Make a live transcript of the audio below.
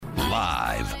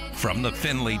Live from the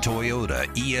Findlay Toyota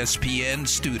ESPN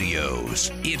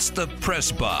studios, it's the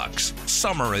Press Box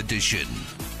Summer Edition.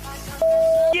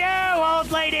 You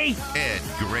old lady! Ed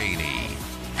Graney,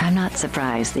 I'm not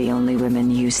surprised the only women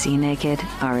you see naked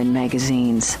are in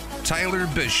magazines. Tyler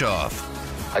Bischoff.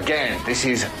 Again, this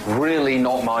is really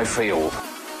not my field.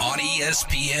 On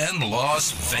ESPN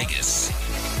Las Vegas.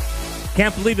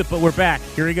 Can't believe it, but we're back.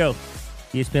 Here we go.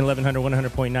 ESPN 1100,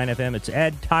 100.9 FM. It's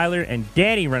Ed, Tyler, and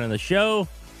Danny running the show.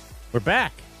 We're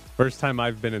back. First time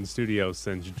I've been in studio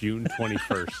since June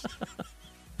 21st.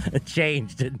 It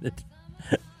changed, didn't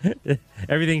it?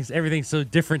 Everything's so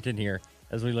different in here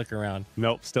as we look around.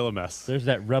 Nope, still a mess. There's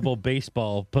that Rebel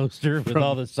baseball poster with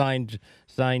all the signed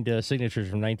signatures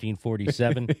from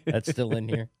 1947. That's still in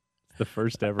here. The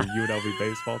first ever UNLV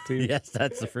baseball team. Yes,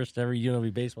 that's the first ever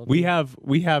UNLV baseball team.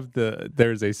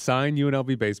 There's a signed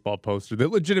UNLV baseball poster that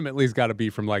legitimately has got to be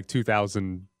from like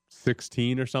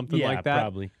 2016 or something like that.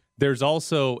 Probably. There's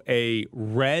also a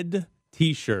red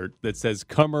T-shirt that says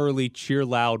 "Come early, cheer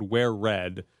loud, wear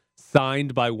red,"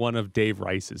 signed by one of Dave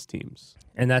Rice's teams.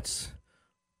 And that's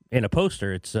in a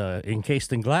poster. It's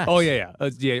encased in glass. Oh yeah.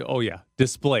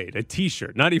 Displayed a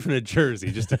T-shirt, not even a jersey,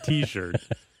 just a T-shirt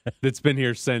that's been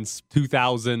here since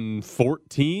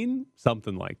 2014,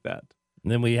 something like that.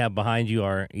 And then we have behind you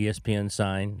our ESPN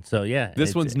sign. So yeah,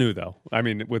 this one's new though. I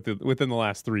mean, within the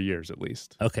last 3 years at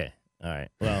least. Okay. All right.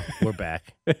 Well, we're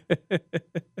back.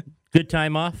 Good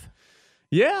time off?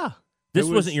 Yeah. This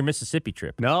wasn't your Mississippi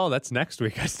trip. No, that's next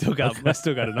week. I still got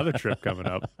another trip coming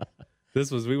up.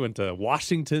 We went to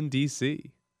Washington,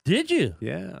 D.C. Did you?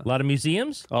 Yeah. A lot of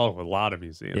museums? Oh, a lot of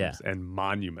museums. Yeah. And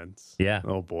monuments. Yeah.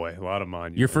 Oh, boy. A lot of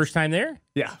monuments. Your first time there?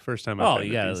 Yeah, first time I've been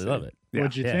you gotta to DC. love it. Yeah.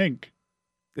 What'd you think?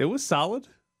 It was solid.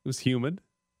 It was humid,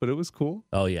 but it was cool.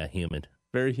 Oh, yeah, humid.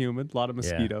 Very humid. A lot of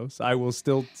mosquitoes. I will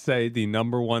still say the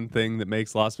number one thing that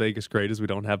makes Las Vegas great is we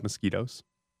don't have mosquitoes.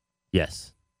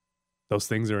 Yes. Those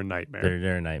things are a nightmare.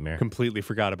 They're a nightmare. Completely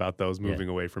forgot about those moving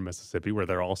away from Mississippi, where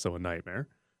they're also a nightmare.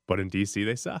 But in D.C.,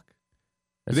 they suck.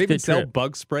 That's Do they a even good sell trip.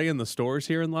 bug spray in the stores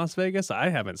here in Las Vegas? I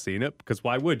haven't seen it, because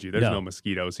why would you? There's no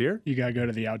mosquitoes here. You got to go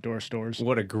to the outdoor stores.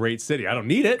 What a great city. I don't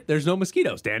need it. There's no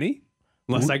mosquitoes, Danny,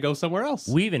 unless I go somewhere else.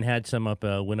 We even had some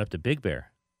went up to Big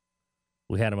Bear.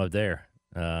 We had them up there.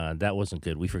 That wasn't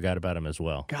good. We forgot about them as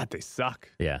well. God, they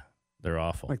suck. Yeah, they're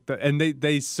awful. And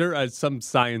they serve, some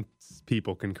science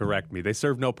people can correct me, they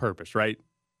serve no purpose, right?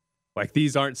 Like,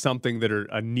 these aren't something that are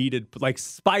a needed, like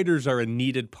spiders are a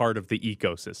needed part of the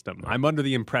ecosystem. Right. I'm under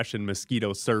the impression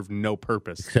mosquitoes serve no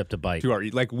purpose. Except to bite.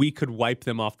 Like, we could wipe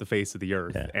them off the face of the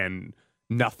earth and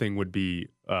nothing would be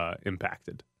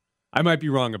impacted. I might be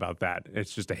wrong about that.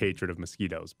 It's just a hatred of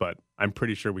mosquitoes, but I'm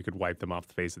pretty sure we could wipe them off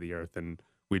the face of the earth and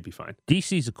we'd be fine.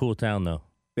 DC's a cool town, though.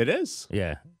 It is.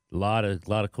 Yeah, a lot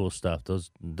of cool stuff.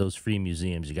 Those free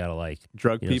museums you gotta like.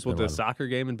 Drug people to a soccer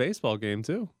game and baseball game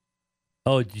too.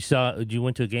 Oh, you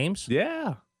went to games?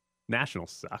 Yeah,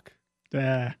 Nationals suck.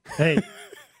 Hey,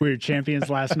 we were champions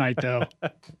last night, though.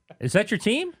 Is that your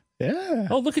team? Yeah.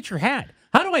 Oh, look at your hat.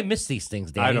 How do I miss these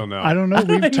things, Danny? I don't know. I don't know. How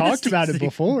do I We've miss talked these about it things?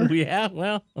 before. We have.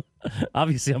 Well,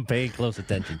 obviously, I'm paying close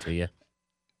attention to you.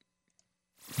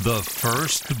 The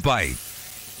First Bite.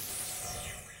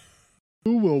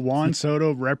 Who will Juan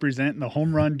Soto represent in the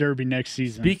home run derby next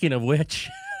season? Speaking of which,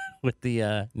 with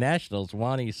the Nationals,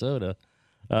 Juan Soto,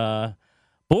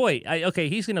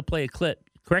 he's going to play a clip.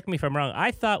 Correct me if I'm wrong.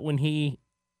 I thought when he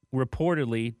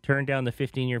reportedly turned down the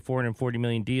 15-year, $440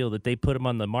 million deal that they put him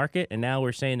on the market, and now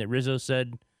we're saying that Rizzo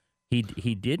said he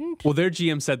didn't? Well, their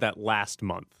GM said that last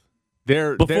month.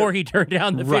 Before he turned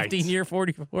down the right. 15-year,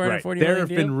 $440 million There have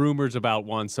deal? been rumors about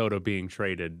Juan Soto being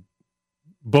traded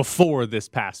before this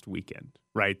past weekend,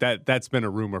 right? That's been a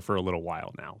rumor for a little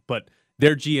while now. But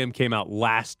their GM came out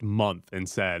last month and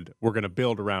said, we're going to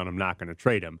build around him, not going to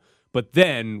trade him. But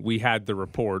then we had the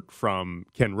report from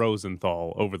Ken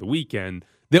Rosenthal over the weekend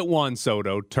that Juan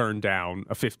Soto turned down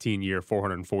a 15-year,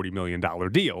 $440 million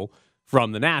deal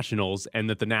from the Nationals, and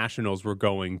that the Nationals were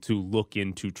going to look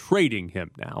into trading him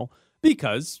now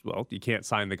because, well, you can't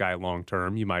sign the guy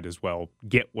long-term. You might as well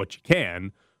get what you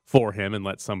can for him and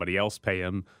let somebody else pay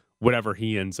him whatever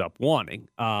he ends up wanting.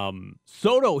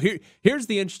 Soto, here's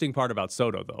the interesting part about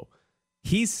Soto, though.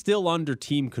 He's still under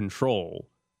team control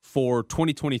for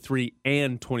 2023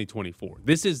 and 2024.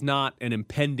 This is not an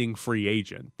impending free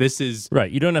agent. This is...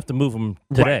 Right, you don't have to move him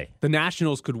today. Right. The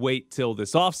Nationals could wait till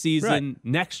this offseason, Right.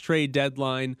 next trade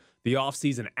deadline, the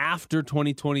offseason after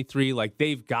 2023. Like,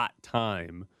 they've got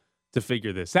time to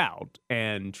figure this out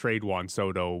and trade Juan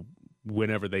Soto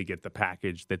whenever they get the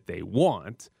package that they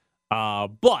want.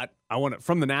 But I want it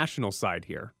from the National side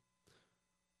here.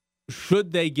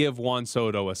 should they give Juan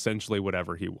Soto essentially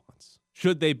whatever he wants?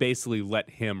 Should they basically let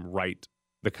him write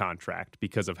the contract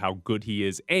because of how good he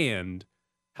is and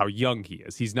how young he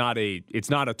is? It's not a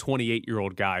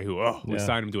 28-year-old guy who, we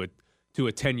signed him to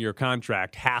a 10-year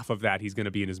contract. Half of that he's going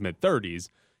to be in his mid-30s.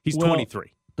 He's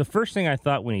 23. The first thing I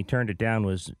thought when he turned it down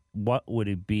was, what would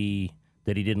it be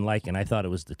that he didn't like? And I thought it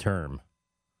was the term.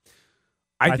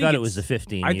 I thought it was the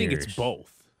 15 years. I think it's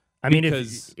both. I mean,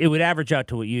 if it would average out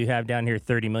to what you have down here,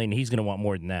 $30 million. He's going to want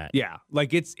more than that. Yeah,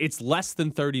 like it's less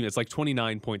than 30. It's like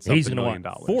 29 point something he's gonna million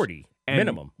want dollars. 40 and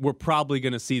minimum. We're probably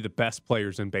going to see the best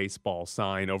players in baseball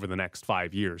sign over the next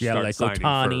 5 years. Yeah, start like signing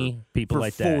Ohtani, people for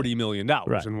like that. $40 million.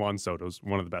 Right. And Juan Soto's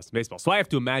one of the best in baseball. So I have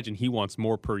to imagine he wants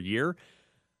more per year.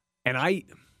 And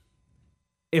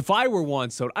if I were Juan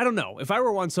Soto, I don't know. If I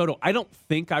were Juan Soto, I don't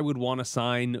think I would want to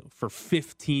sign for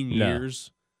 15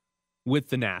 years with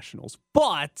the Nationals.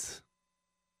 But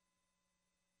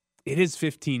it is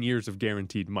 15 years of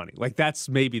guaranteed money. Like, that's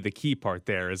maybe the key part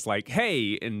there is like,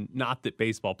 hey, and not that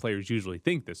baseball players usually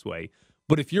think this way,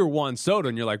 but if you're Juan Soto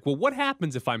and you're like, well, what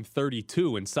happens if I'm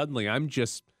 32 and suddenly I'm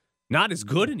just not as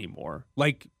good anymore?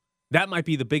 Like, that might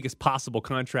be the biggest possible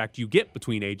contract you get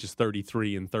between ages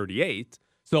 33 and 38.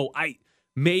 So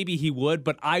maybe he would,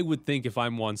 but I would think if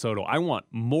I'm Juan Soto, I want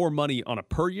more money on a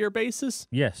per year basis.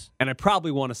 Yes. And I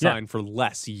probably want to sign for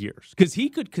less years because he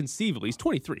could conceivably, he's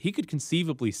 23, he could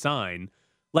conceivably sign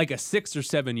like a 6 or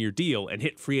 7 year deal and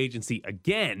hit free agency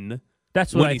again.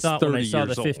 That's what I thought when I saw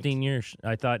the 15 old. years.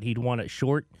 I thought he'd want it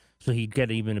short so he'd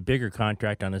get even a bigger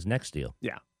contract on his next deal.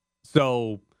 Yeah.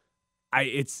 So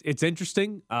it's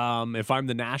interesting. If I'm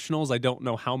the Nationals, I don't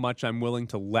know how much I'm willing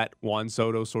to let Juan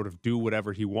Soto sort of do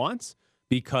whatever he wants,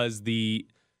 because the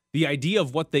idea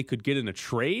of what they could get in a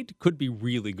trade could be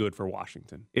really good for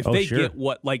Washington. If they get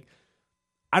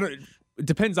it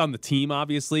depends on the team,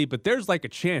 obviously, but there's like a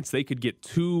chance they could get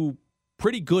 2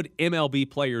 pretty good MLB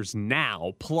players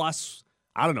now, plus,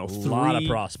 I don't know, lot of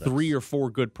prospects. 3 or 4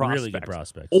 good prospects. Really good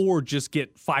prospects. Or just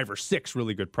get 5 or 6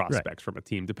 really good prospects from a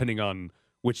team, depending on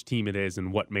which team it is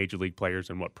and what major league players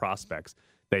and what prospects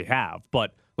they have.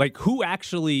 But like, who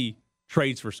actually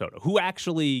trades for Soto? Who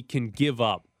actually can give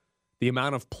up the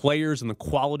amount of players and the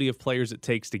quality of players it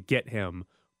takes to get him,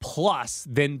 plus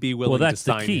then be willing to sign him?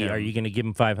 Well, that's the key. Are you going to give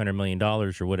him $500 million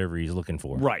or whatever he's looking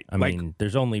for? Right. I mean,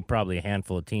 there's only probably a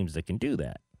handful of teams that can do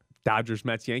that. Dodgers,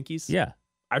 Mets, Yankees? Yeah.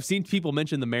 I've seen people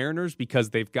mention the Mariners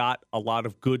because they've got a lot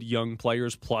of good young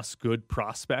players plus good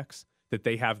prospects that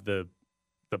they have the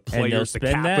players, the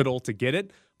capital to get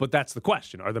it. But that's the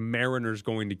question. Are the Mariners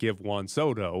going to give Juan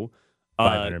Soto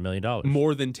 $500 million,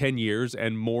 more than 10 years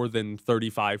and more than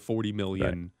 $35-40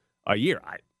 million a year?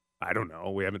 I don't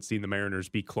know. We haven't seen the Mariners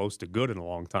be close to good in a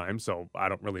long time, so I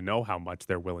don't really know how much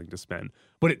they're willing to spend.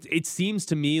 But it seems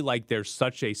to me like there's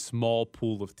such a small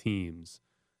pool of teams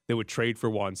that would trade for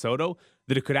Juan Soto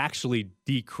that it could actually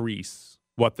decrease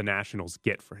what the Nationals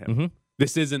get for him. Mm-hmm.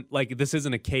 This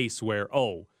isn't a case where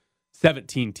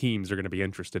 17 teams are going to be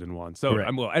interested in Juan Soto.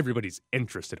 Right. Well, everybody's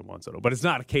interested in Juan Soto, but it's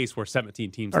not a case where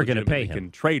 17 teams are going to pay him,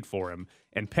 can trade for him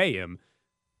and pay him.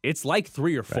 It's like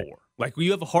 3 or 4. Right. Like,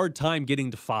 you have a hard time getting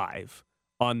to 5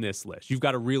 on this list. You've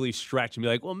got to really stretch and be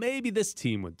like, well, maybe this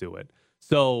team would do it.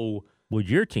 So would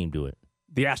your team do it?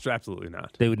 The Astros, absolutely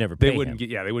not. They would never pay him.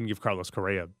 They wouldn't give Carlos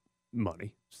Correa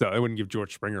money. So they wouldn't give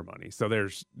George Springer money. So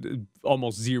there's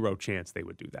almost zero chance they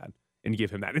would do that and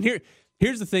give him that. And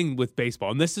here's the thing with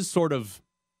baseball, and this is part of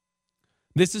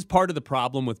the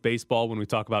problem with baseball when we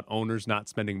talk about owners not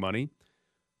spending money.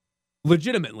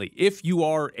 Legitimately, if you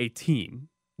are a team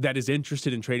that is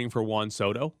interested in trading for Juan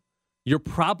Soto, you're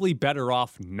probably better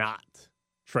off not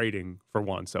trading for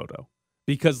Juan Soto.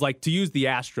 Because, like, to use the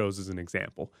Astros as an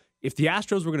example, if the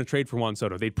Astros were going to trade for Juan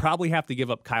Soto, they'd probably have to give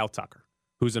up Kyle Tucker,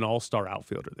 who's an all-star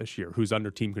outfielder this year, who's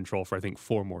under team control for, I think,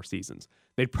 4 more seasons.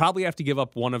 They'd probably have to give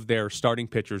up one of their starting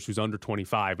pitchers who's under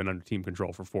 25 and under team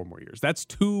control for 4 more years. That's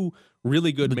 2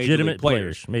 really good major league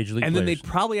players. And then they'd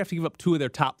probably have to give up 2 of their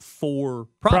top 4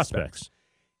 prospects.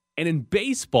 And in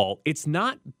baseball, it's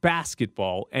not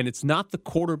basketball, and it's not the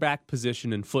quarterback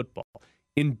position in football.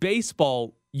 In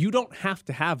baseball, you don't have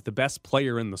to have the best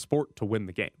player in the sport to win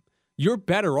the game. You're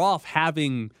better off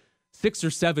having 6 or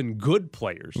 7 good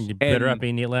players. You're better off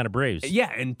being the Atlanta Braves.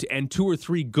 Yeah, and 2 or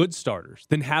 3 good starters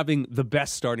than having the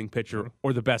best starting pitcher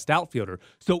or the best outfielder.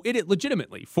 So it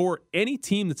legitimately, for any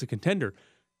team that's a contender,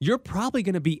 you're probably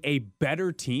going to be a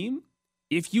better team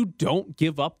if you don't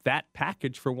give up that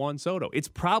package for Juan Soto. It's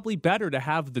probably better to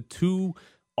have the 2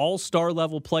 all-star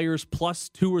level players plus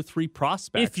 2 or 3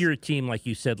 prospects. If you're a team, like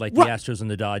you said, like the Astros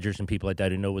and the Dodgers and people like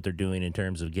that who know what they're doing in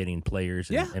terms of getting players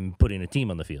and putting a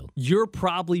team on the field. You're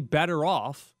probably better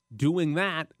off doing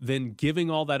that than giving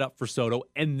all that up for Soto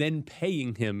and then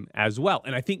paying him as well.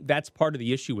 And I think that's part of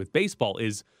the issue with baseball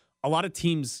is a lot of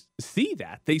teams see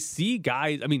that. They see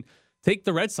guys, I mean, take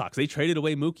the Red Sox. They traded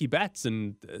away Mookie Betts,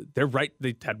 and they're right.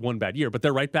 They had one bad year, but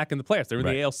they're right back in the playoffs. They're in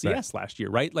the ALCS last year,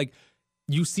 right? Like,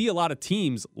 you see a lot of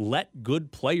teams let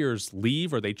good players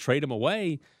leave or they trade them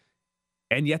away,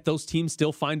 and yet those teams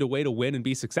still find a way to win and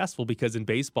be successful because in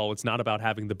baseball, it's not about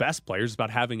having the best players. It's about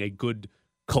having a good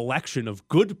collection of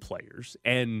good players.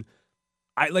 And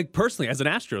I, like, personally, as an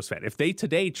Astros fan, if they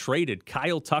today traded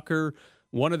Kyle Tucker,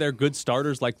 one of their good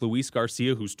starters like Luis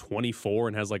Garcia, who's 24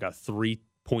 and has like a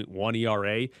 3.1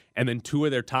 ERA, and then two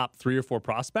of their top 3 or 4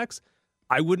 prospects,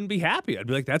 I wouldn't be happy. I'd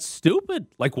be like, that's stupid.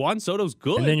 Like, Juan Soto's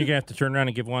good. And then you're going to have to turn around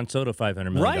and give Juan Soto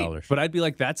 $500 million. Right. But I'd be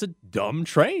like, that's a dumb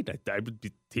trade. I would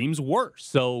be, team's worse.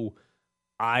 So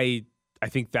I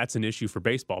think that's an issue for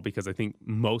baseball because I think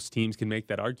most teams can make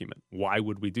that argument. Why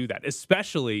would we do that?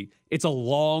 Especially, it's a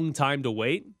long time to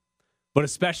wait, but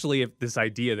especially if this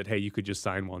idea that, hey, you could just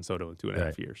sign Juan Soto in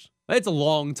 2.5 years. It's a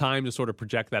long time to sort of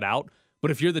project that out. But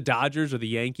if you're the Dodgers or the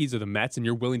Yankees or the Mets and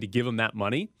you're willing to give him that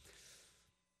money,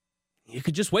 you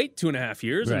could just wait 2.5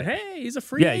 years and, hey, he's a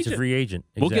free agent. Yeah, he's a free agent.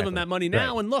 Exactly. We'll give him that money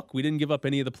now. And look, we didn't give up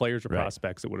any of the players or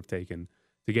prospects that would have taken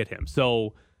to get him.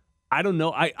 So I don't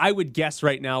know. I would guess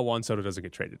right now Juan Soto doesn't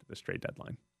get traded at this trade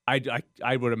deadline.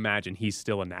 I would imagine he's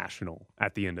still a National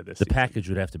at the end of this season. The package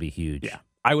would have to be huge. Yeah.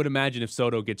 I would imagine if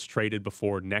Soto gets traded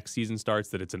before next season starts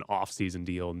that it's an off-season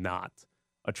deal, not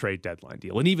a trade deadline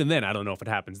deal. And even then, I don't know if it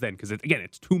happens then because, again,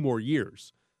 it's 2 more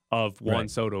years of Juan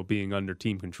Soto being under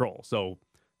team control. So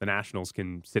the Nationals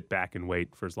can sit back and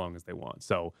wait for as long as they want.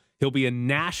 So he'll be a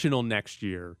National next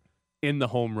year in the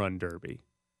Home Run Derby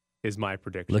is my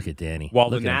prediction. Look at Danny.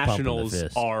 While the Nationals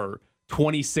are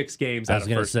 26 games out of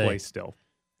first place still.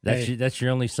 That's your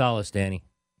only solace, Danny.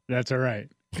 That's all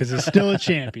right because it's still a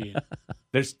champion.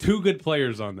 There's 2 good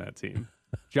players on that team.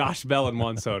 Josh Bell and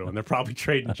Juan Soto, and they're probably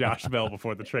trading Josh Bell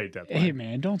before the trade deadline. Hey,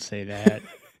 man, don't say that.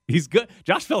 He's good.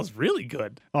 Josh Bell's really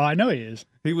good. Oh, I know he is.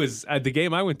 He was, at the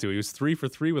game I went to, he was 3 for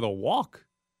 3 with a walk.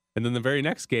 And then the very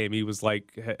next game, he was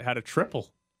like, had a triple.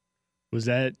 Was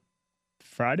that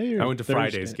Friday or I went to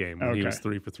Thursday? Friday's game when he was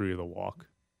 3 for 3 with a walk.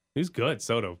 He was good.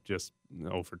 Soto just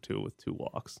 0 for 2 with 2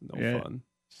 walks. No fun.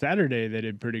 Saturday, they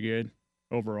did pretty good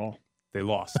overall. They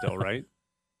lost still, right?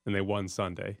 And they won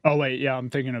Sunday. Oh, wait. Yeah, I'm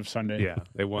thinking of Sunday. Yeah,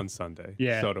 they won Sunday.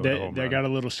 Yeah, Soto they got a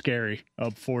little scary,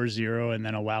 up 4-0, and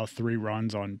then allow 3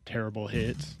 runs on terrible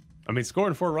hits. I mean,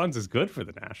 scoring 4 runs is good for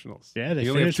the Nationals. Yeah, they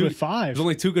finished with 5. There's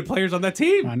only 2 good players on that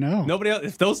team. I know. Nobody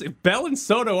else. If Bell and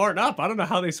Soto aren't up, I don't know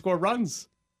how they score runs.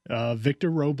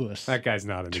 Victor Robles. That guy's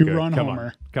not any 2-run good.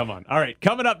 homer. Come on. All right,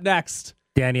 coming up next.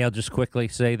 Danny, I'll just quickly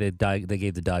say they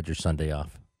gave the Dodgers Sunday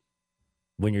off.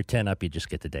 When you're 10 up, you just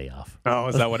get the day off. Oh,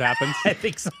 is that what happens? I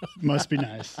think so. Must be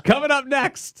nice. Coming up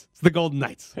next, it's the Golden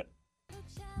Knights.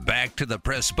 Back to the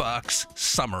Press Box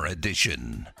Summer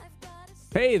Edition.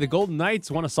 Hey, the Golden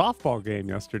Knights won a softball game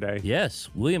yesterday. Yes,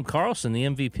 William Karlsson, the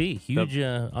MVP, huge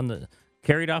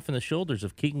carried off in the shoulders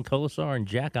of Keegan Colasar and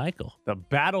Jack Eichel. The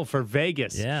battle for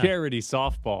Vegas charity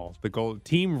softball. The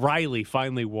Team Riley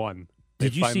finally won.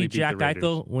 Did you see Jack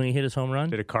Eichel when he hit his home run?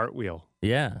 Did a cartwheel.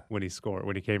 Yeah. When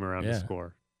he came around to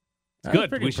score. It's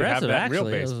That good. We should have that in real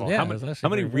baseball. How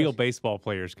many real baseball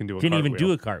players can do a cartwheel? Can even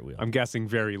do a cartwheel. I'm guessing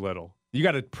very little. You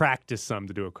got to practice some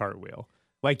to do a cartwheel.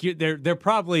 Like they're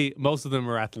probably, most of them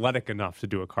are athletic enough to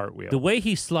do a cartwheel. The way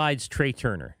he slides Trey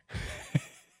Turner.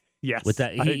 Yes, with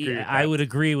that, I would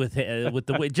agree with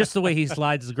the way, just the way he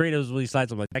slides. As great as he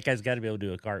slides, I'm like, that guy's got to be able to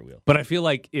do a cartwheel. But I feel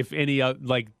like if any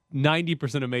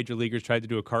 90% of major leaguers tried to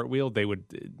do a cartwheel, they would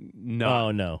not.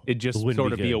 Oh no, it just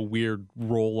sort of be a weird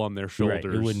roll on their shoulders.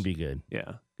 Right. It wouldn't be good.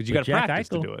 Yeah, because you got to practice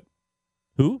to do it.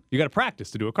 Who? You got to practice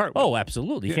to do a cartwheel. Oh,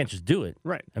 absolutely. You can't just do it.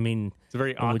 Right. I mean, it's a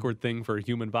very awkward thing for a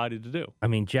human body to do. I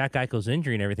mean, Jack Eichel's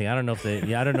injury and everything. I don't know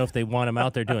if they want him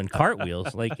out there doing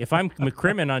cartwheels. Like if I'm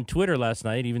McCrimmon on Twitter last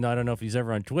night, even though I don't know if he's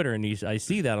ever on Twitter, and I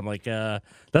see that, I'm like,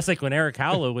 that's like when they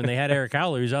had Eric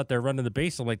Howler, who's out there running the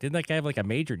base. I'm like, didn't that guy have like a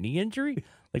major knee injury?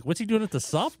 Like, what's he doing at the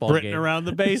softball Sprinting game? around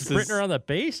the bases. Sprinting around the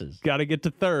bases. Got to get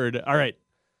to third. All right.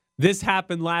 This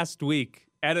happened last week.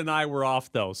 Ed and I were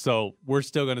off though, so we're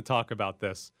still going to talk about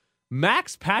this.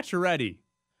 Max Pacioretty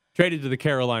traded to the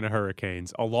Carolina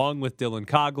Hurricanes along with Dylan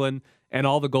Coghlan, and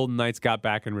all the Golden Knights got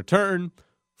back in return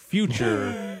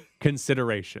future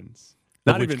considerations.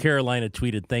 Not even Carolina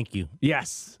tweeted, "Thank you."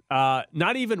 Yes.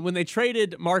 Not even when they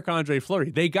traded Marc-Andre Fleury,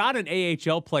 they got an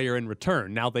AHL player in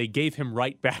return. Now they gave him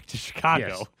right back to Chicago.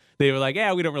 Yes. They were like,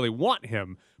 "Yeah, we don't really want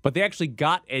him," but they actually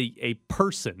got a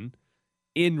person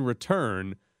in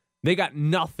return. They got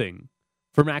nothing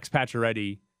for Max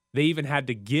Pacioretty they even had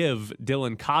to give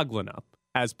Dylan Coughlin up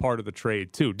as part of the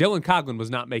trade, too. Dylan Coughlin was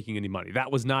not making any money.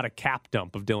 That was not a cap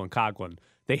dump of Dylan Coughlin.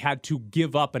 They had to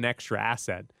give up an extra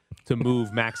asset to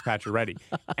move Max Pacioretty.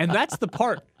 And that's the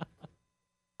part.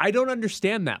 I don't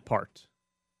understand that part.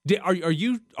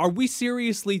 Are we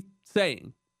seriously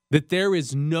saying that there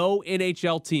is no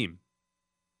NHL team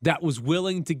that was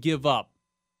willing to give up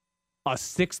a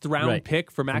 6th-round pick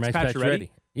for Max Pacioretty?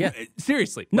 Yeah.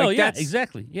 Seriously. No, like, yeah, that's,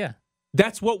 exactly. Yeah.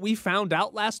 That's what we found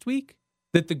out last week?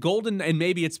 That the Golden, and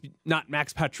maybe it's not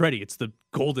Max Pacioretty, it's the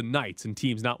Golden Knights and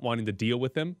teams not wanting to deal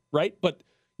with him, right? But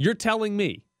you're telling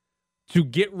me to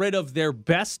get rid of their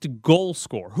best goal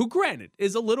scorer, who granted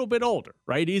is a little bit older,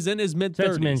 right? He's in his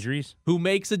mid-30s. Some injuries. Who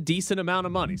makes a decent amount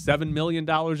of money, $7 million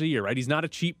a year, right? He's not a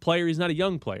cheap player. He's not a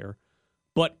young player.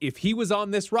 But if he was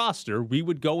on this roster, we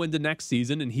would go into next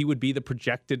season and he would be the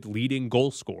projected leading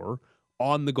goal scorer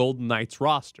on the Golden Knights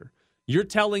roster. You're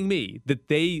telling me that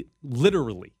they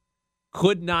literally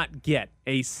could not get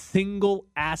a single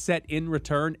asset in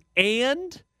return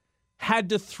and had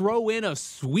to throw in a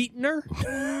sweetener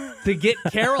to get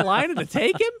Carolina to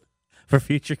take him? For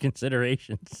future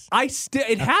considerations.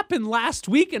 It happened last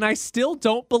week, and I still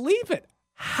don't believe it.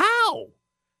 How?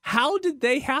 How did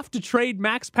they have to trade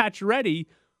Max Pacioretty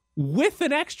with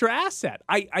an extra asset?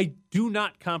 I do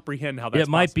not comprehend how that's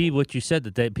It might possible. be what you said,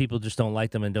 that people just don't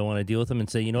like them and don't want to deal with them and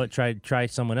say, you know what, try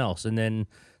someone else. And then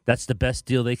that's the best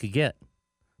deal they could get.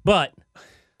 But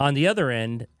on the other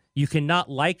end, you cannot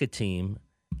like a team,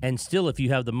 and still, if you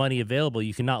have the money available,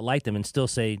 you cannot like them and still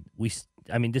say,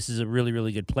 this is a really,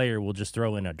 really good player. We'll just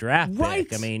throw in a draft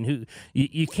pick. I mean,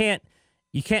 you can't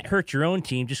hurt your own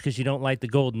team just because you don't like the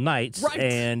Golden Knights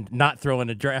and not throw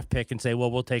in a draft pick and say, well,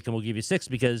 we'll take him, we'll give you 6,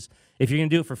 because if you're going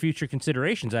to do it for future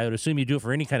considerations, I would assume you do it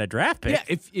for any kind of draft pick.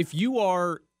 Yeah, if you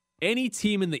are any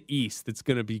team in the East that's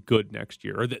going to be good next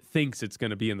year or that thinks it's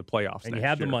going to be in the playoffs and next you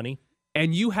have year, the money,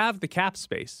 and you have the cap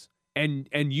space, and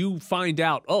you find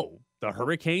out, oh, the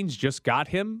Hurricanes just got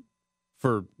him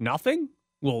for nothing?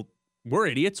 Well, we're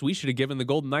idiots. We should have given the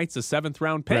Golden Knights a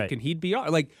 7th-round pick, and he'd be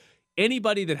like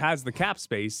anybody that has the cap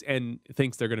space and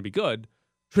thinks they're going to be good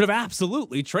should have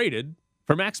absolutely traded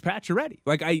for Max Pacioretty.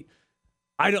 Like I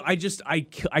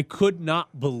could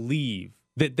not believe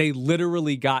that they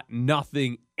literally got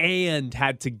nothing and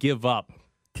had to give up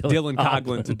Dylan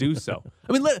Coughlin to do so.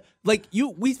 I mean,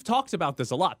 we've talked about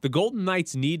this a lot. The Golden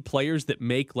Knights need players that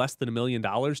make less than $1 million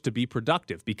to be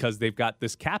productive because they've got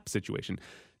this cap situation.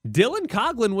 Dylan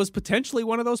Coughlin was potentially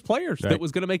one of those players that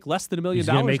was going to make less than $1 million He's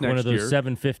going to make next one of those year.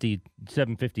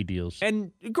 750 deals.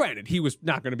 And granted, he was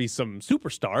not going to be some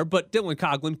superstar, but Dylan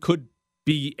Coughlin could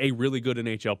be a really good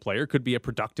NHL player, could be a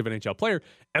productive NHL player,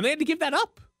 and they had to give that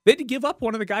up. They had to give up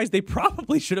one of the guys they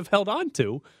probably should have held on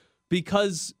to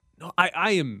because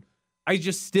I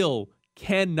just still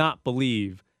cannot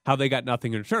believe how they got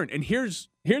nothing in return. And here's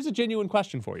a genuine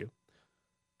question for you.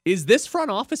 Is this front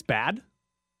office bad?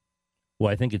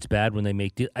 Well, I think it's bad when they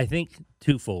make I think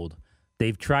twofold.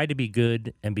 They've tried to be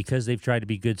good, and because they've tried to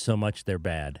be good so much, they're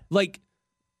bad. Like,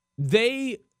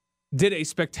 they did a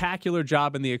spectacular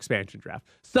job in the expansion draft,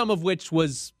 some of which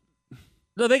was...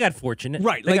 No, they got fortunate.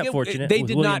 Right. They got fortunate. They with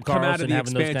did William not come out of Karlsson the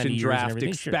having those kind of expansion years and draft everything.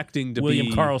 expecting to William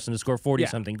be... Karlsson to score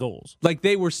 40-something goals. Like,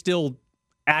 they were still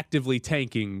actively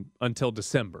tanking until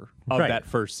December of that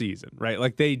first season, right?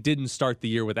 Like, they didn't start the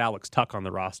year with Alex Tuck on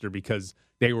the roster because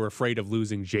they were afraid of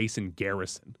losing Jason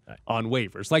Garrison on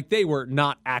waivers. Like, they were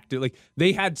not active. Like,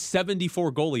 they had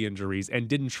 74 goalie injuries and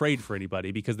didn't trade for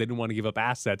anybody because they didn't want to give up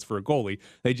assets for a goalie.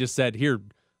 They just said, here,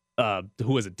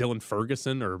 who was it, Dylan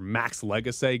Ferguson or Max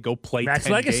Legacy, go play Max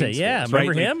 10 Legacy, games yeah. for us,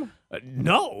 Remember right? him?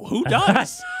 No, who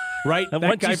does? Right?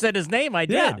 Once you said his name, I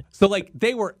did. Yeah. So, like,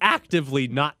 they were actively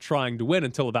not trying to win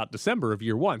until about December of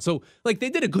year one. So, like, they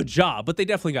did a good job, but they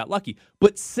definitely got lucky.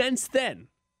 But since then,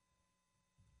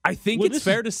 I think it's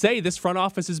fair to say this front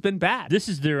office has been bad. This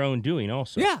is their own doing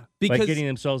also. Yeah, because by getting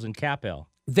themselves in cap hell.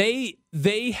 They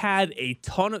had a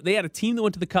team that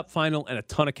went to the Cup final and a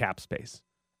ton of cap space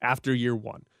after year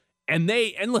one. And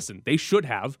listen, they should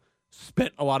have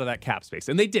spent a lot of that cap space.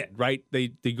 And they did, right? They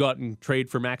go out and trade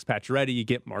for Max Pacioretty, you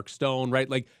get Mark Stone, right?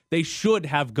 Like, they should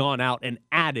have gone out and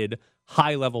added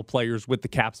high-level players with the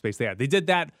cap space they had. They did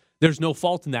that. There's no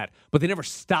fault in that. But they never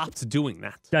stopped doing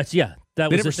that. That They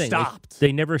was never the thing. stopped.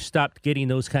 They never stopped getting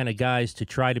those kind of guys to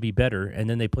try to be better, and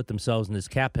then they put themselves in this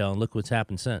cap hell, and look what's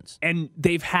happened since. And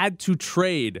they've had to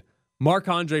trade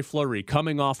Marc-Andre Fleury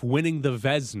coming off winning the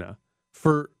Vezina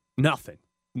for nothing.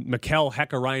 Mikkel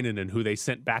Häkkinen, who they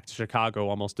sent back to Chicago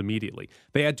almost immediately.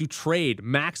 They had to trade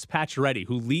Max Pacioretty,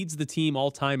 who leads the team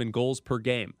all-time in goals per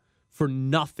game, for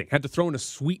nothing. Had to throw in a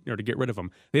sweetener to get rid of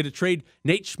him. They had to trade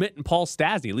Nate Schmidt and Paul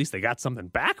Stasny. At least they got something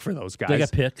back for those guys. They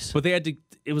got picks. But they had to,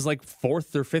 it was like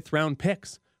 4th or 5th round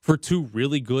picks for 2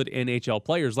 really good NHL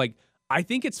players. Like, I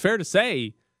think it's fair to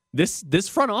say this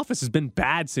front office has been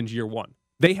bad since year one.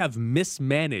 They have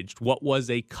mismanaged what was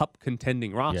a cup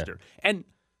contending roster. Yeah. And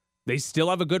they still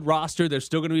have a good roster. They're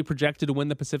still going to be projected to win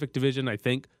the Pacific Division, I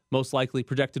think. Most likely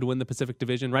projected to win the Pacific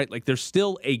Division, right? Like, they're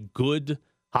still a good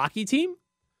hockey team,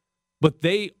 but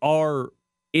they are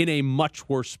in a much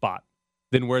worse spot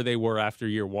than where they were after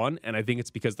year one. And I think it's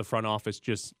because the front office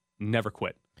just never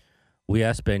quit. We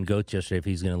asked Ben Goetz yesterday if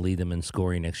he's going to lead them in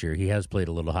scoring next year. He has played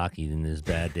a little hockey in his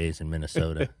bad days in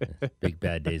Minnesota. Big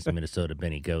bad days in Minnesota,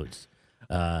 Benny Goetz.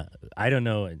 I don't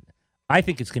know. I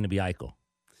think it's going to be Eichel.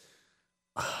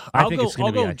 I'll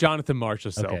go Jonathan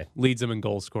Marchessault. Okay. Leads him in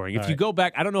goal scoring. If you go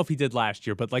back, I don't know if he did last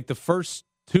year, but like the first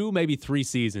 2, maybe 3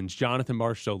 seasons, Jonathan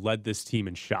Marchessault led this team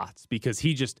in shots because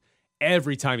he just,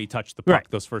 every time he touched the puck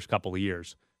those first couple of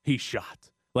years, he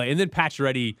shot. Like, and then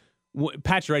Pacioretty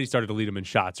started to lead him in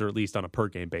shots, or at least on a per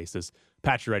game basis.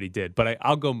 Pacioretty did, but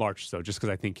I'll go Marchessault just because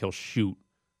I think he'll shoot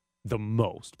the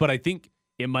most. But I think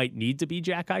it might need to be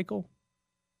Jack Eichel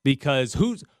because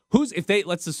who's if they,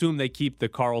 let's assume they keep the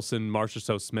Carlson,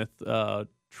 Marchessault, Smith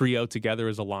trio together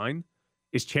as a line.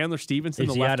 Is Chandler Stevenson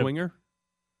the left winger?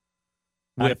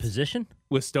 Out of position?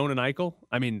 With Stone and Eichel?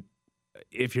 I mean,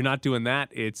 if you're not doing that,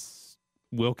 it's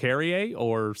Will Carrier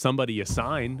or somebody you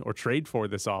sign or trade for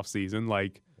this offseason.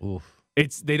 Like,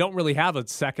 they don't really have a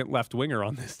second left winger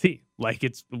on this team. Like,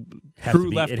 it's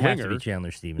true left winger. It has to be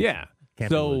Chandler Stevenson. Yeah. Can't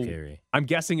be Will Carrier. I'm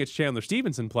guessing it's Chandler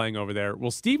Stevenson playing over there.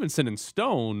 Well, Stevenson and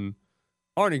Stone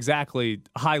aren't exactly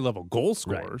high-level goal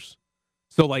scorers.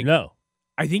 Right. So, like, no.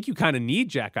 I think you kind of need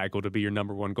Jack Eichel to be your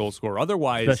number one goal scorer.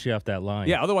 Otherwise, especially off that line.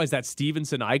 Yeah, otherwise that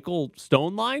Stevenson, Eichel,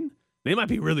 Stone line, they might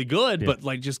be really good, but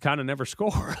like just kind of never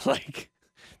score. Like,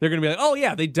 they're going to be like, oh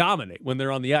yeah, they dominate when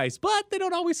they're on the ice, but they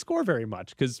don't always score very much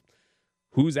because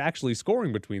who's actually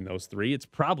scoring between those three? It's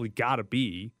probably got to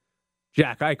be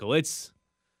Jack Eichel. It's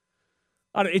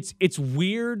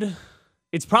weird.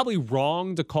 It's probably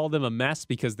wrong to call them a mess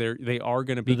because they are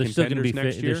going to be contenders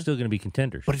next year. They're still going to be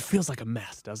contenders. But it feels like a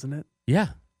mess, doesn't it?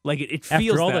 Yeah. Like it feels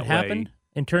after all that happened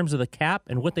in terms of the cap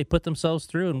and what they put themselves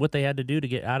through and what they had to do to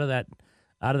get out of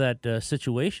that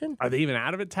situation. Are they even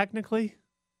out of it technically?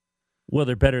 Well,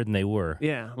 they're better than they were.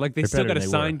 Yeah, like they still got to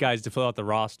sign guys to fill out the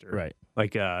roster, right?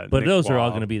 Like, but Nick those Wall. Are all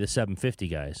going to be the 750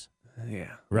 guys.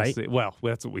 Yeah, right. Well,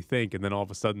 that's what we think, and then all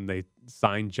of a sudden they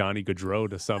sign Johnny Gaudreau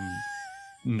to some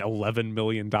 $11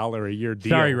 million a year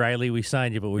deal. Sorry, Riley, we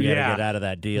signed you, but we got to get out of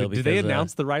that deal. Did they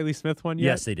announce the Riley Smith one yet?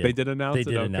 Yes, they did. They did announce it?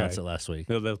 They did announce it last week.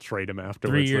 They'll trade him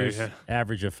afterwards. 3 years,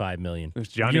 average of $5 million.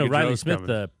 Riley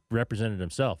Smith represented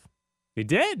himself. He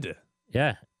did?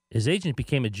 Yeah. His agent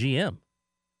became a GM,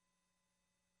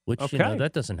 which,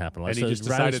 that doesn't happen. And he just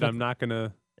decided, I'm not going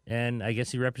to. And I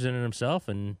guess he represented himself,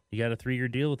 and he got a 3-year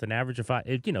deal with an average of 5.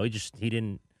 He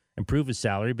didn't improve his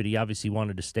salary, but he obviously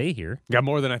wanted to stay here. Got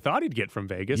more than I thought he'd get from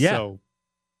Vegas. Yeah. So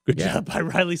good job by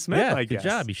Riley Smith, I guess. Good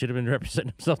job. He should have been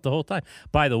representing himself the whole time.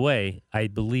 By the way, I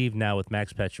believe now with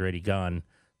Max Pacioretty gone,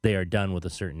 they are done with a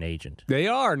certain agent. They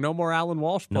are. No more Alan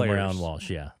Walsh players. No more Alan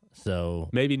Walsh, yeah. So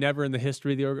maybe never in the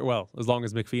history of the well, as long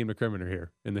as McPhee and McCrimmon are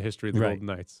here in the history of the Golden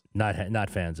Knights.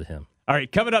 Not fans of him. All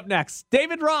right, coming up next,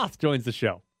 David Roth joins the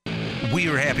show.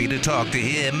 We're happy to talk to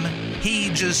him.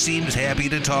 He just seems happy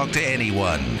to talk to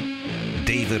anyone.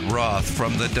 David Roth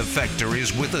from The Defector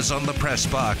is with us on the Press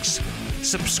Box.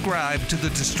 Subscribe to The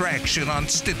Distraction on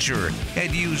Stitcher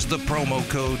and use the promo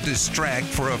code DISTRACT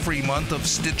for a free month of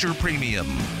Stitcher Premium.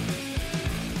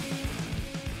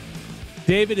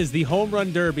 David, is the Home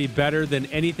Run Derby better than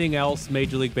anything else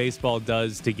Major League Baseball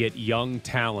does to get young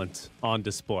talent on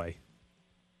display?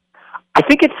 I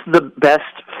think it's the best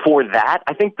for that.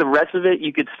 I think the rest of it,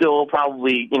 you could still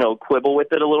probably, quibble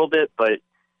with it a little bit. But,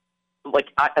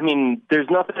 I mean, there's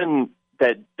nothing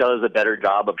that does a better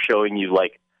job of showing you,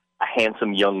 like, a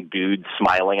handsome young dude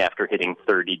smiling after hitting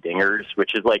 30 dingers,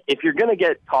 which is, like, if you're going to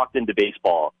get talked into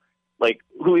baseball, like,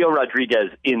 Julio Rodriguez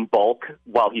in bulk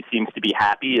while he seems to be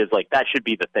happy is, like, that should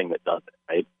be the thing that does it,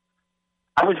 right?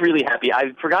 I was really happy.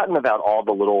 I've forgotten about all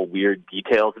the little weird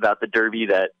details about the Derby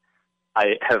that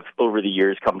I have over the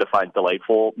years come to find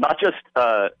delightful. Not just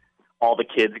all the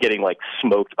kids getting like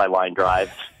smoked by line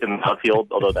drives in the outfield,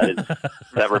 although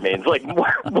that remains like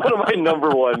one of my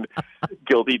number one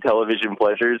guilty television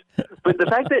pleasures. But the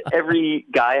fact that every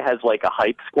guy has like a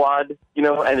hype squad,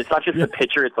 and it's not just the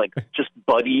pitcher, it's like just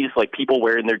buddies, like people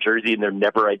wearing their jersey and they're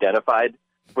never identified.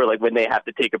 Where like when they have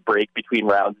to take a break between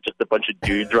rounds, just a bunch of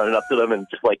dudes running up to them and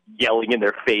just like yelling in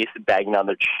their face and banging on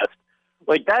their chest.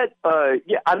 Like that,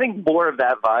 yeah, I think more of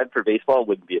that vibe for baseball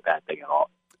wouldn't be a bad thing at all.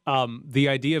 The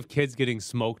idea of kids getting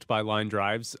smoked by line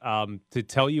drives, to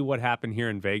tell you what happened here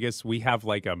in Vegas, we have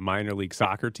like a minor league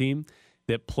soccer team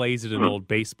that plays at an old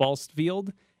baseball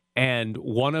field. And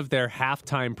one of their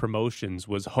halftime promotions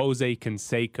was Jose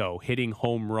Canseco hitting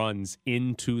home runs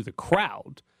into the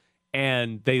crowd.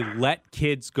 And they let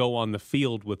kids go on the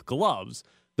field with gloves.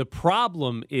 The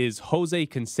problem is Jose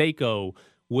Canseco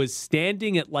was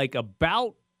standing at like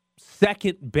about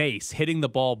second base, hitting the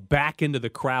ball back into the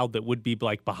crowd that would be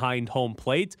like behind home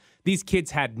plate. These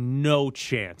kids had no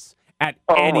chance at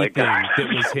anything that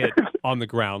was hit on the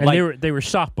ground. And like, they were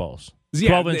softballs.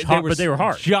 Yeah, 12-inch hard, but they were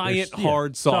hard. Giant,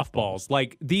 hard softballs. softballs.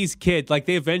 Like these kids, like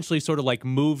they eventually sort of like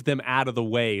moved them out of the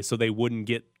way so they wouldn't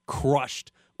get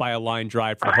crushed by a line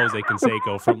drive from Jose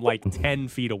Canseco from like 10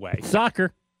 feet away.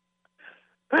 Soccer.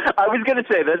 I was going to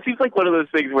say, that seems like one of those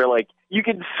things where, like, you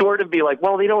can sort of be like,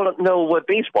 well, they don't know what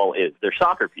baseball is. They're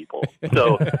soccer people.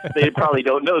 So they probably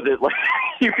don't know that, like,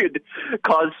 you could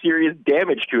cause serious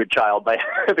damage to a child by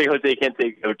having Jose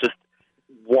Canseco just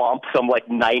whomp some, like,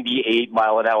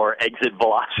 98-mile-an-hour exit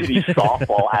velocity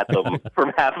softball at them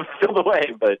from half a field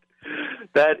away. But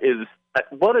that is...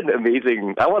 what an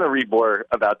amazing... I want to read more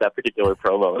about that particular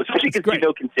promo, especially because, you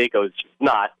know, Canseco is just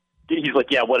not... He's like,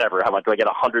 yeah, whatever. How much do I get?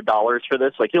 $100 for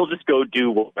this? Like, he'll just go do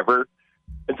whatever.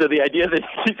 And so the idea that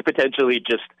he's potentially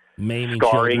just Maiming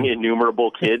scarring children.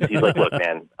 innumerable kids, he's like, look,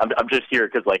 man, I'm just here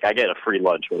because, like, I get a free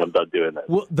lunch when I'm done doing this.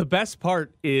 Well, the best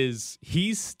part is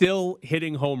he's still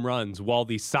hitting home runs while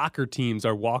the soccer teams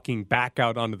are walking back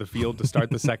out onto the field to start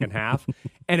the second half.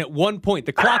 And at one point,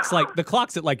 the clock's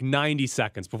at like 90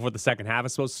 seconds before the second half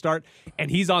is supposed to start. And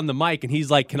he's on the mic and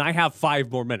he's like, can I have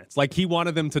 5 more minutes? Like he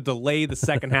wanted them to delay the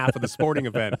second half of the sporting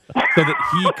event so that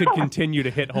he could continue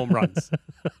to hit home runs.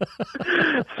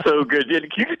 So good. Yeah, can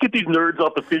you just get these nerds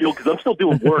off the field? Because I'm still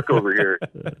doing work over here.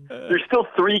 There's still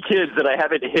 3 kids that I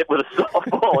haven't hit with a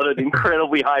softball at an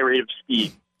incredibly high rate of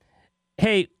speed.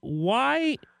 Hey,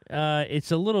 why?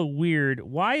 It's a little weird.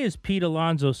 Why is Pete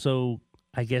Alonso so,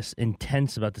 I guess,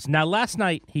 intense about this? Now, last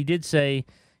night he did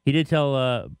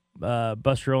tell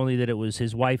Buster Olney that it was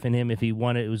his wife and him. If he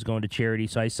won it, it was going to charity.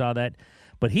 So I saw that.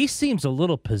 But he seems a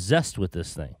little possessed with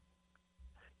this thing.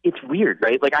 It's weird,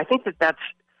 right? Like, I think that's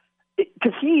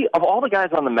because of all the guys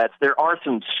on the Mets, there are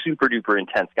some super duper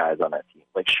intense guys on that team.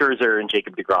 Like Scherzer and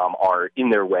Jacob deGrom are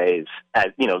in their ways, as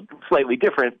you know, slightly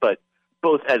different, but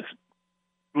both as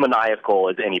maniacal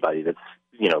as anybody that's,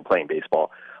 you know, playing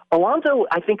baseball. Alonso,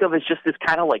 I think of as just this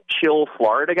kind of like chill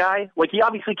Florida guy. Like he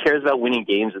obviously cares about winning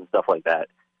games and stuff like that.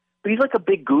 But he's like a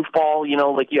big goofball, you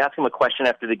know, like you ask him a question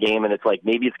after the game and it's like,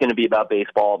 maybe it's going to be about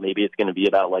baseball. Maybe it's going to be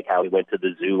about like how he went to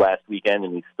the zoo last weekend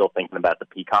and he's still thinking about the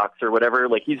peacocks or whatever.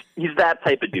 Like he's that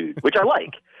type of dude, which I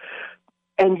like.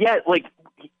 And yet, like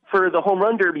for the home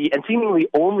run derby and seemingly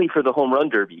only for the home run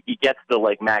derby, he gets the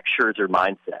like Max Scherzer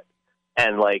mindset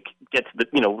and like gets the,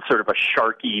 you know, sort of a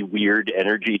sharky, weird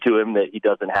energy to him that he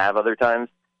doesn't have other times.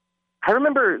 I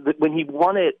remember that when he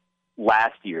won it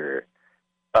last year,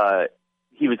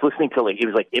 he was listening to like, it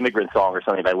was like Immigrant Song or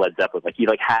something by Led Zeppelin. Like he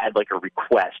like had like a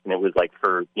request and it was like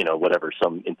for, you know, whatever,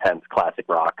 some intense classic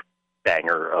rock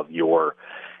banger of yore.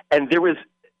 And there was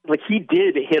like, he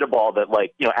did hit a ball that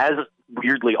like, you know, as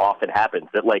weirdly often happens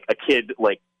that like a kid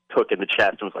like took in the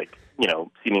chest and was like, you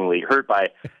know, seemingly hurt by,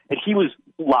 and he was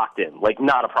locked in, like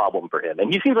not a problem for him.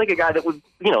 And he seems like a guy that would,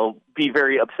 you know, be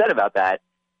very upset about that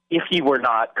if he were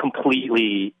not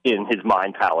completely in his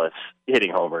mind palace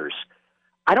hitting homers.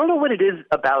 I don't know what it is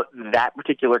about that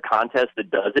particular contest that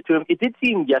does it to him. It did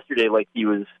seem yesterday like he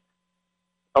was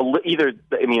either,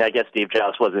 I mean, I guess Dave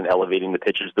Joust wasn't elevating the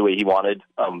pitches the way he wanted.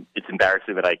 It's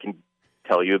embarrassing that I can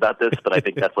tell you about this, but I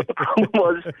think that's what the problem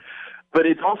was. But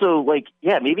it's also like,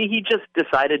 yeah, maybe he just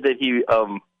decided that he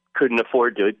couldn't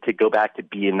afford to go back to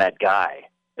being that guy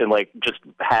and like just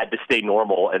had to stay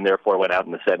normal and therefore went out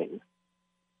in the semis.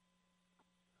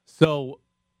 So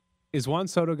is Juan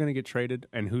Soto going to get traded,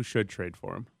 and who should trade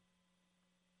for him?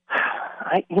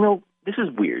 You know, this is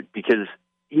weird because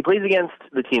he plays against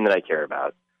the team that I care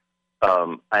about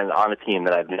and on a team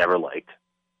that I've never liked.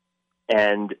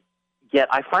 And yet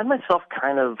I find myself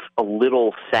kind of a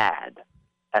little sad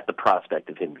at the prospect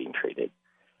of him being traded.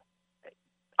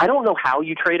 I don't know how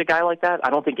you trade a guy like that. I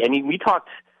don't think we talked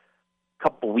a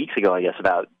couple weeks ago, I guess,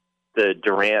 about the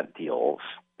Durant deals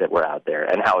that were out there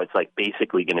and how it's like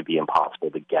basically going to be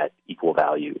impossible to get equal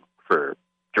value for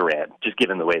Durant, just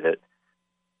given the way that,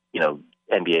 you know,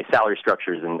 NBA salary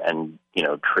structures and you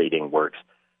know, trading works.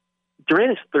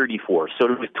 Durant is 34,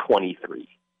 Soto is 23.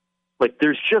 Like,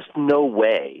 there's just no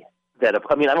way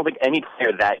I mean, I don't think any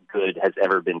player that good has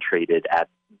ever been traded at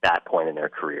that point in their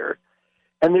career.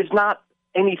 And there's not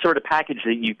any sort of package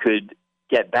that you could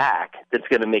get back that's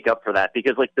going to make up for that,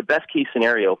 because like the best case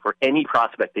scenario for any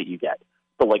prospect that you get,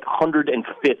 the like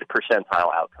 105th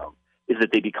percentile outcome, is that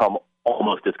they become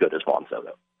almost as good as Juan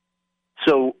Soto.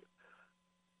 So,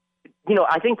 you know,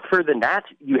 I think for the Nats,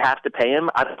 you have to pay him.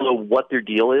 I don't know what their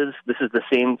deal is. This is the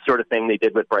same sort of thing they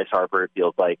did with Bryce Harper, it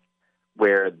feels like,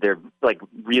 where they're like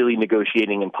really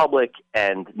negotiating in public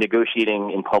and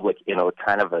negotiating in public in a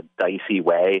kind of a dicey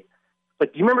way.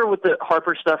 Like, do you remember with the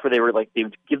Harper stuff where they were like, they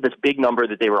would give this big number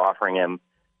that they were offering him,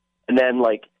 and then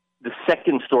like the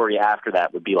second story after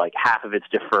that would be like half of it's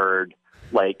deferred,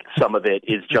 like some of it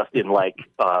is just in like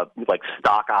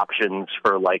stock options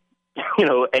for like, you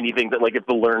know, anything that like if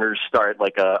the learners start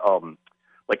like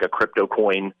a crypto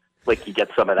coin, like he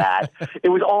gets some of that. It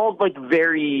was all like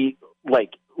very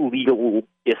like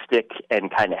legalistic and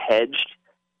kind of hedged.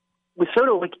 With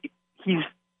Soto, like he's,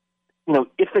 you know,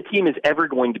 if the team is ever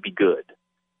going to be good,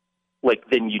 like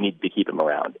then you need to keep him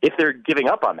around. If they're giving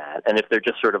up on that, and if they're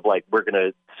just sort of like, we're going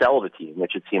to sell the team,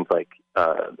 which it seems like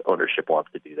ownership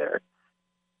wants to do there,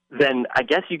 then I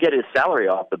guess you get his salary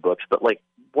off the books. But like,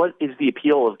 what is the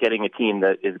appeal of getting a team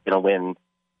that is going to win,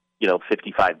 you know,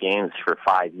 55 games for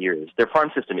 5 years? Their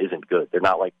farm system isn't good. They're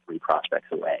not like 3 prospects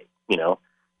away, you know?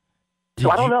 So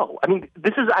I don't know. I mean,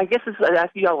 I guess I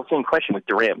ask you all the same question with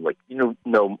Durham. Like, you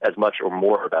know as much or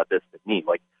more about this than me.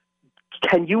 Like,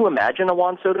 can you imagine a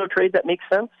Juan Soto trade that makes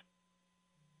sense?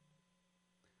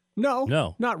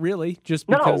 No, not really. Just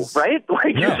because, no, right?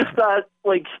 Like, it's just not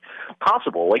like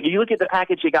possible. Like, you look at the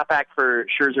package they got back for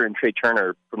Scherzer and Trey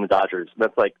Turner from the Dodgers.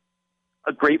 That's like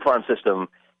a great farm system,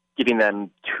 giving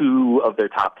them 2 of their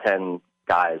top 10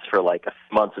 guys for like a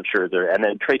few months of Scherzer, and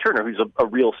then Trey Turner, who's a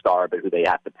real star, but who they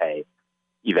have to pay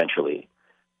eventually.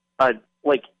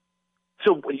 Like,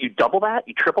 so you double that?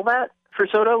 You triple that for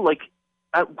Soto? Like,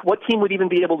 what team would even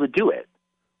be able to do it?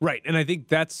 Right, and I think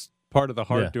that's part of the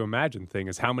hard to imagine thing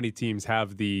is how many teams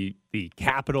have the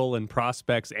capital and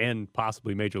prospects and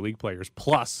possibly major league players,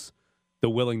 plus the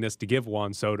willingness to give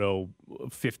Juan Soto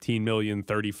 $15 million,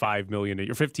 $35 million,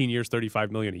 or 15 years,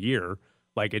 $35 million a year.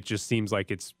 Like, it just seems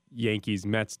like it's Yankees,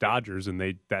 Mets, Dodgers, and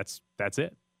that's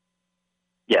it.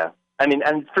 Yeah, I mean,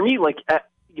 and for me, like,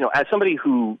 you know, as somebody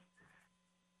who,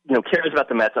 you know, cares about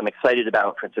the Mets, I'm excited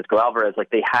about Francisco Alvarez. Like,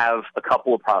 they have a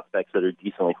couple of prospects that are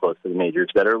decently close to the majors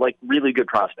that are like really good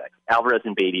prospects. Alvarez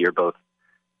and Beatty are both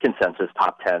consensus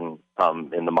top 10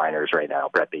 in the minors right now.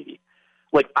 Brett Beatty.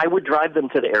 Like, I would drive them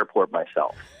to the airport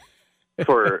myself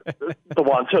for the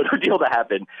Juan Soto deal to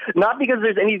happen. Not because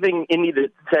there's anything in me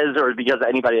that says, or because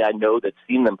anybody I know that's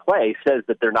seen them play says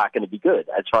that they're not going to be good.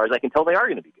 As far as I can tell, they are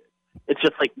going to be good. It's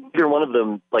just like either one of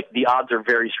them, like the odds are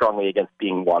very strongly against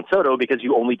being Juan Soto because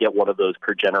you only get one of those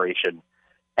per generation,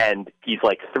 and he's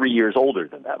like 3 years older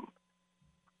than them.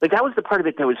 Like, that was the part of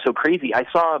it that was so crazy. I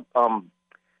saw some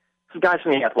guys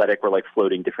from The Athletic were like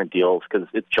floating different deals because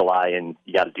it's July and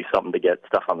you got to do something to get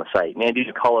stuff on the site. And Andy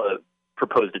McCullough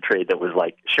proposed a trade that was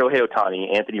like Shohei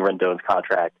Ohtani, Anthony Rendon's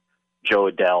contract, Joe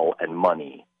Adell, and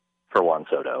money for Juan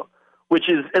Soto, which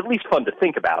is at least fun to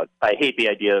think about. I hate the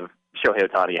idea of Shohei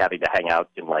Ohtani having to hang out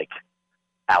in like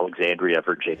Alexandria,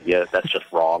 Virginia. That's just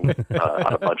wrong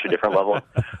on a bunch of different levels.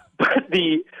 But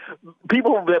the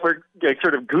people that were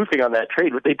sort of goofing on that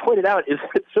trade, what they pointed out is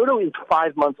that Soto is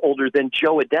 5 months older than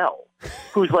Joe Adell,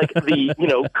 who's like the, you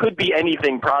know, could be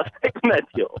anything prospect in that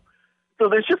deal. So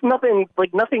there's just nothing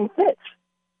fits.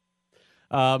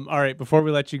 All right, before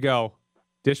we let you go,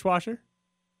 dishwasher?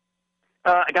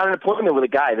 I got an appointment with a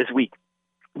guy this week.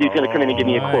 He's going to come in and give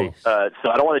me a quote. So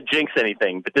I don't want to jinx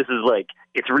anything, but this is like,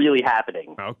 it's really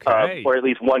happening. Okay. Or at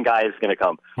least one guy is going to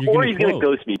come. Or he's going to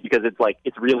ghost me because it's like,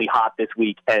 it's really hot this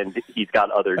week and he's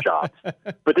got other jobs.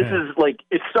 But this is like,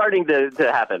 it's starting to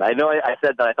happen. I know I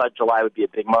said that I thought July would be a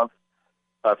big month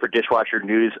for dishwasher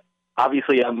news.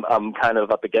 Obviously, I'm kind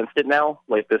of up against it now.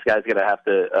 Like, this guy's going to have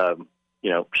to, you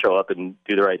know, show up and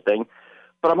do the right thing.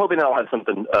 But I'm hoping that I'll have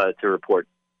something to report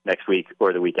next week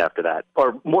or the week after that.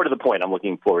 Or more to the point, I'm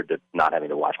looking forward to not having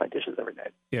to wash my dishes every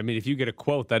night. Yeah, I mean, if you get a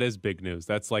quote, that is big news.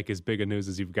 That's like as big a news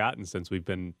as you've gotten since we've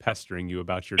been pestering you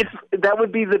about your... That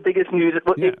would be the biggest news.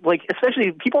 Yeah. Like,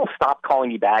 especially people stopped calling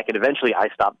me back, and eventually I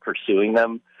stopped pursuing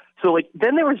them. So, like,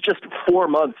 then there was just 4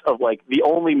 months of, like, the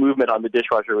only movement on the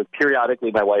dishwasher was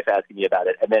periodically my wife asking me about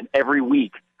it. And then every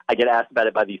week I get asked about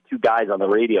it by these 2 guys on the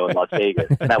radio in Las Vegas,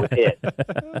 and that was it.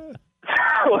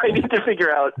 So I need to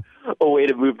figure out a way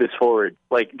to move this forward.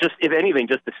 Like, just, if anything,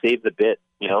 just to save the bit.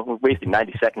 You know, we're wasting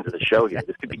 90 seconds of the show here.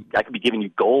 I could be giving you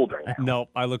gold right now. No,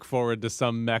 I look forward to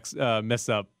some mess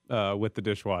up with the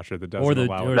dishwasher that doesn't Or the-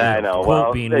 allow or it. the- I know. quote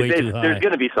Well, being way too high. there's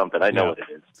going to be something. I know Yeah. what it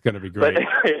is. It's going to be But great.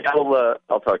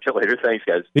 I'll talk to you later. Thanks,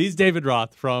 guys. He's David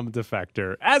Roth from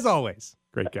Defector. As always,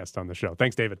 great guest on the show.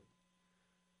 Thanks, David.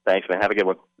 Thanks, man. Have a good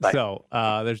one. Bye. So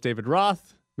there's David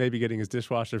Roth, maybe getting his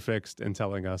dishwasher fixed and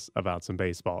telling us about some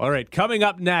baseball. All right, coming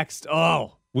up next,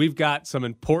 we've got some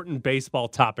important baseball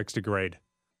topics to grade.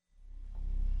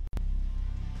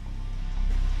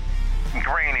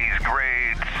 Graney's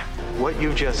grades. What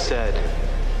you just said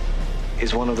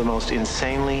is one of the most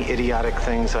insanely idiotic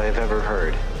things I have ever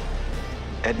heard.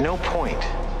 At no point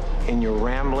in your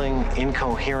rambling,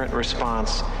 incoherent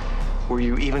response were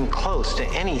you even close to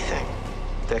anything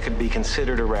that could be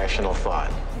considered a rational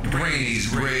thought. Graney's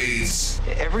grades.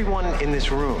 Everyone in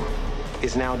this room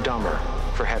is now dumber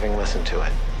for having listened to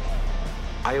it.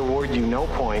 I award you no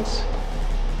points,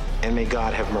 and may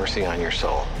God have mercy on your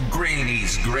soul.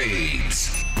 Graney's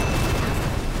grades.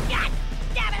 God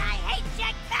damn it, I hate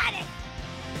Jack Paddock!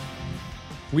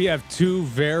 We have two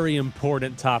very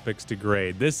important topics to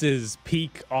grade. This is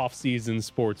peak off-season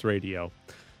sports radio.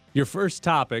 Your first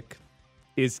topic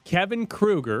is Kevin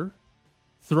Kruger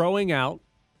throwing out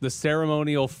the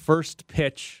ceremonial first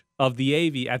pitch of at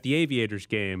the Aviators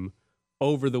game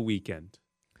over the weekend.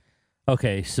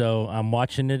 Okay, so I'm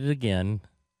watching it again.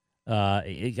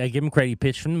 I give him credit. He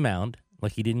pitched from the mound,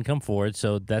 like he didn't come forward,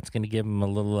 so that's going to give him a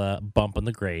little bump on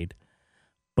the grade.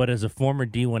 But as a former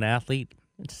D1 athlete,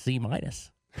 it's C-.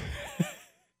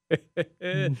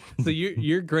 So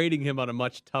you're grading him on a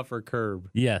much tougher curve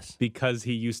Yes. because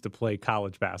he used to play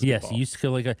college basketball. Yes, he used to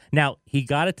kill like a. Now, he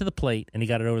got it to the plate, and he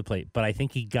got it over the plate, but I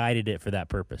think he guided it for that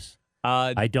purpose.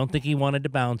 I don't think he wanted to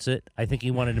bounce it. I think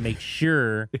he wanted to make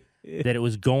sure that it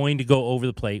was going to go over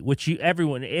the plate, which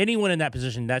anyone in that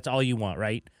position, that's all you want,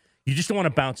 right? You just don't want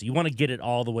to bounce it. You want to get it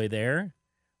all the way there.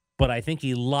 But I think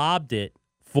he lobbed it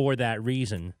for that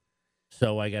reason.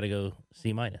 So I got to go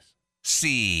C-.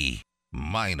 C-.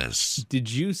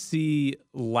 Did you see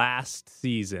last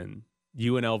season,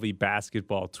 UNLV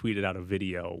basketball tweeted out a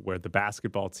video where the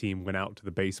basketball team went out to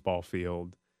the baseball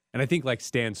field, and I think like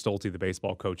Stan Stolte, the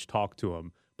baseball coach, talked to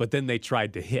him, but then they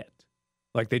tried to hit.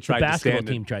 Like they tried to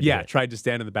stand tried to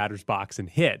stand in the batter's box and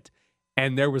hit.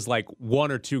 And there was like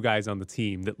one or two guys on the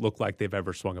team that looked like they've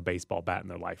ever swung a baseball bat in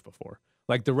their life before.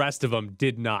 Like the rest of them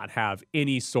did not have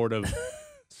any sort of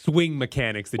swing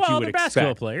mechanics that you would expect.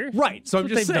 Basketball players. Right. So I'm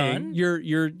That's just what they've saying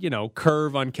done. your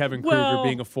curve on Kevin Kruger Well,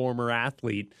 being a former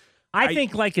athlete. I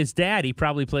think like his dad, he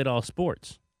probably played all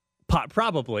sports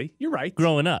Probably. You're right.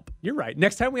 growing up. You're right.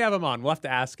 Next time we have him on, we'll have to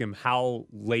ask him how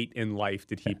late in life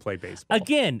did he play baseball.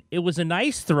 Again, it was a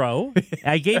nice throw.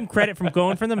 I gave him credit from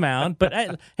going from the mound, but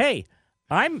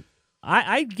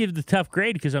I give the tough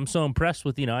grade because I'm so impressed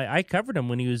with, I covered him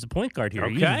when he was a point guard here.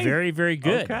 He was Okay. very, very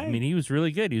good. Okay. I mean, he was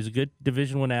really good. He was a good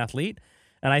Division I athlete.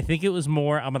 And I think it was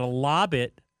more, I'm going to lob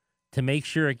it to make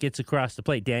sure it gets across the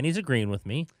plate. Danny's agreeing with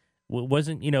me. It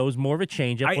wasn't, it was more of a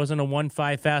changeup. It wasn't a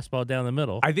 1-5 fastball down the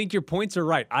middle. I think your points are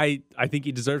right. I think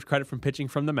he deserves credit from pitching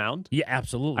from the mound. Yeah,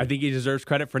 absolutely. I think he deserves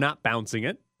credit for not bouncing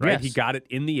it. Right? Yes. He got it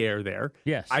in the air there.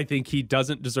 Yes. I think he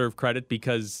doesn't deserve credit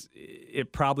because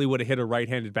it probably would have hit a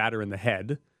right-handed batter in the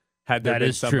head had there That been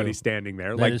is somebody true. standing there.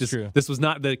 That Like is this, true. this was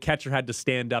not the catcher had to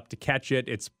stand up to catch it.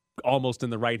 It's almost in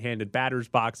the right-handed batter's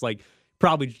box. Like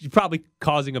probably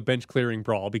causing a bench clearing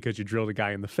brawl because you drilled a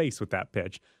guy in the face with that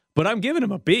pitch. But I'm giving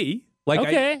him a B. Like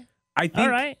okay. I think All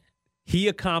right. he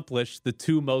accomplished the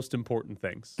two most important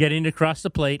things. Getting across the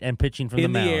plate and pitching from the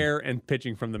In mound. the air and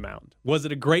pitching from the mound. Was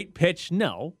it a great pitch?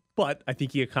 No. But I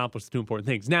think he accomplished the two important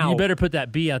things. Now, You better put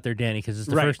that B out there, Danny, because it's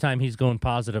the Right. first time he's going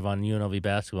positive on UNLV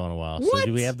basketball in a while. So What?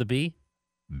 do we have the B?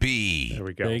 B. there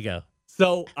we go. There you go.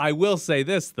 So I will say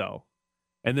this, though,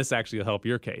 and this actually will help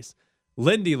your case.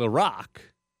 Lindy LaRock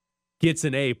gets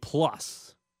an A+.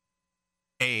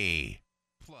 A+.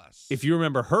 If you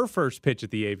remember her first pitch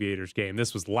at the Aviators game,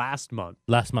 this was last month.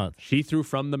 Last month. She threw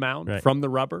from the mound, Right. from the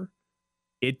rubber.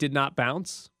 It did not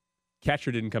bounce.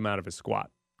 Catcher didn't come out of his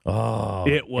squat. Oh,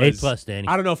 It was A+, Danny.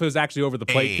 I don't know if it was actually over the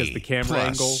plate because the camera A+.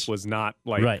 angle was not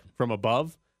like Right. from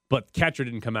above, but catcher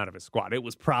didn't come out of his squat. It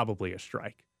was probably a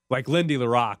strike. Like Lindy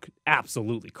LaRock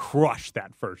absolutely crushed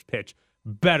that first pitch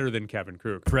better than Kevin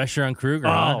Kruger. Pressure on Kruger.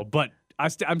 Oh, huh? but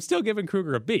I'm still giving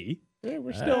Kruger a B. Yeah,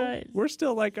 we're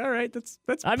still like, all right, that's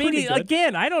I mean, pretty good.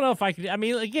 again, I don't know if I could. I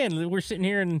mean, again, we're sitting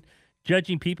here and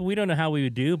judging people. We don't know how we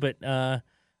would do, but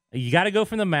you got to go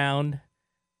from the mound.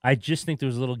 I just think there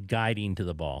was a little guiding to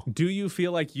the ball. Do you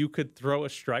feel like you could throw a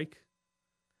strike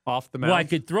off the mound? Well, I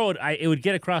could throw it. It would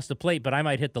get across the plate, but I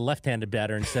might hit the left-handed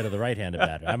batter instead of the right-handed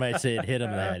batter. I might say it hit him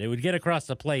in the head. It would get across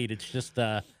the plate. It's just,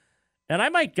 And I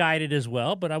might guide it as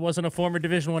well, but I wasn't a former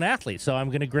Division I athlete, so I'm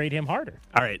going to grade him harder.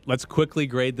 All right, let's quickly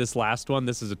grade this last one.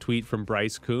 This is a tweet from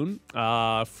Bryce Kuhn.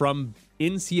 From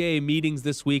NCAA meetings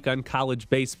this week on college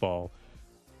baseball,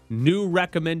 new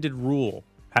recommended rule,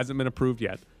 hasn't been approved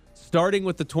yet. Starting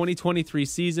with the 2023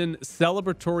 season,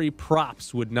 celebratory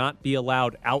props would not be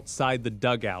allowed outside the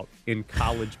dugout in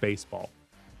college baseball.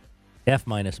 F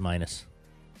minus.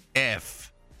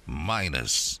 F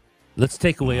minus. Let's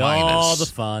take away all Minus. the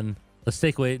fun. Let's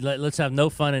take away. Let's have no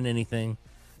fun in anything.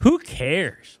 Who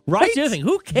cares? Right? That's the other thing.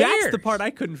 Who cares? That's the part I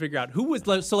couldn't figure out. Who was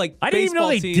so like? I didn't even know baseball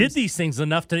they teams, did these things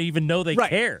enough to even know they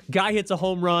care. Guy hits a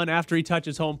home run after he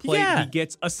touches home plate. Yeah. He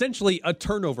gets essentially a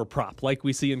turnover prop like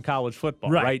we see in college football,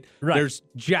 right? Right. There's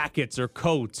jackets or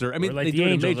coats or I mean Or like they the do it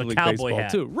in Angels, Major a League cowboy Baseball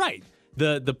hat. too. Right.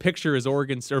 The picture is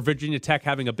Oregon or Virginia Tech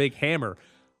having a big hammer.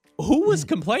 Who was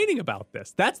complaining about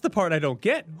this? That's the part I don't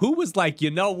get. Who was like,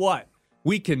 you know what?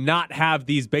 We cannot have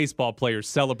these baseball players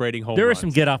celebrating home There runs. are some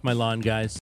get off my lawn guys.